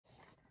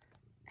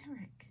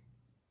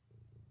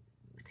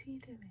are you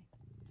doing?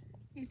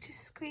 You've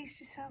just squeezed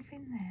yourself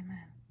in there,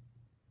 man.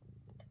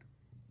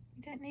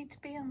 You don't need to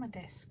be on my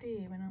desk, do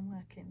you, when I'm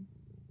working?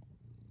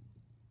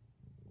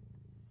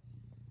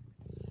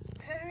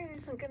 Purring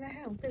isn't going to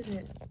help, is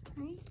it?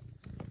 Hey?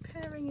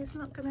 Purring is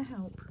not going to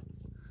help.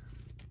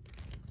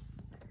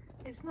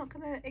 It's not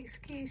going to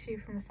excuse you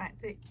from the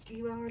fact that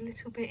you are a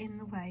little bit in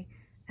the way,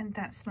 and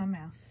that's my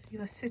mouse.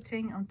 You are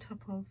sitting on top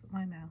of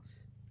my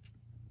mouse.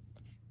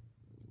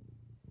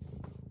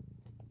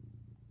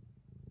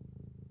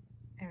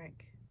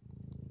 Eric,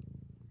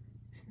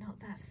 it's not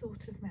that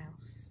sort of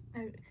mouse.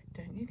 No,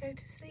 don't you go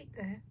to sleep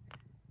there.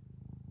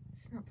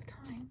 It's not the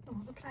time or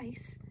the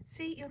place.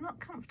 See, you're not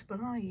comfortable,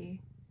 are you?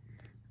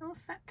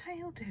 What's that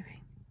tail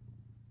doing?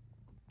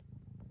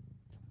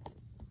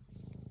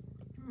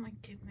 Oh my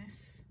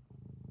goodness.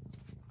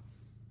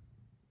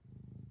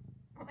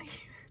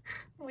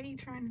 What are you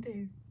trying to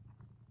do?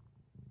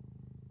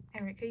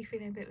 Eric, are you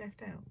feeling a bit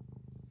left out?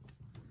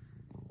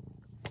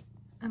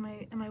 Am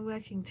I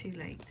working too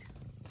late?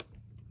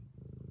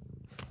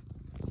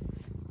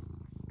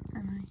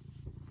 Am I?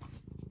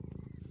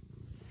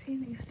 See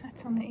that you've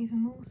sat on it even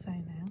more so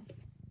now.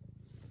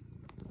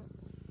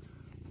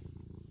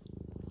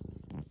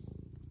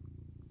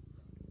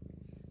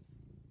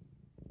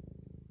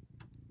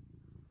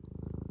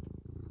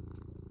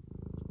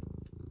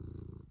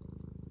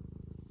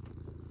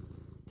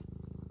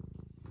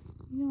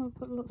 You know I've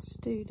got lots to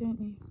do, don't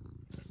you?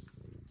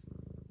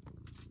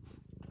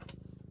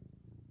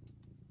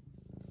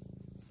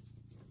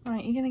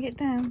 Right, you're going to get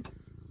down.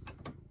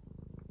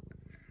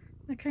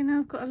 Okay, now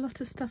I've got a lot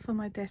of stuff on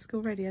my desk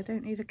already. I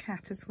don't need a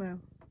cat as well.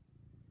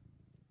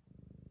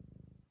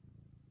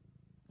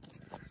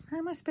 How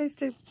am I supposed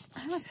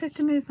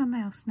to move my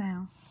mouse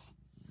now?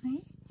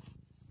 Hey?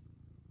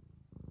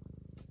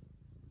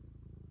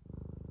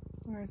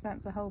 Or is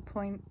that the whole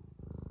point?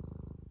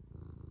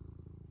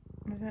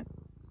 Is it?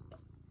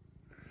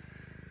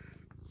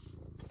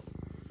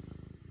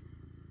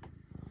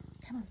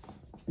 Come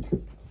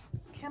on.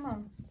 Come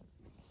on.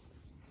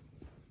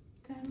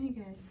 Down you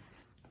go.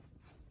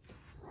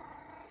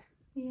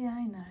 Yeah,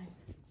 I know.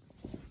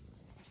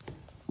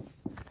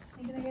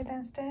 You gonna go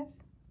downstairs?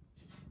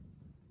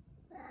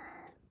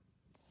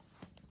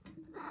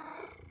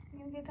 You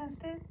gonna go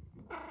downstairs?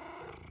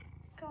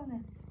 Go on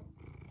then.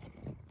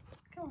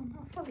 Go on,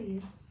 I'll follow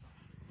you.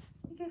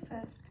 You go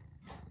first.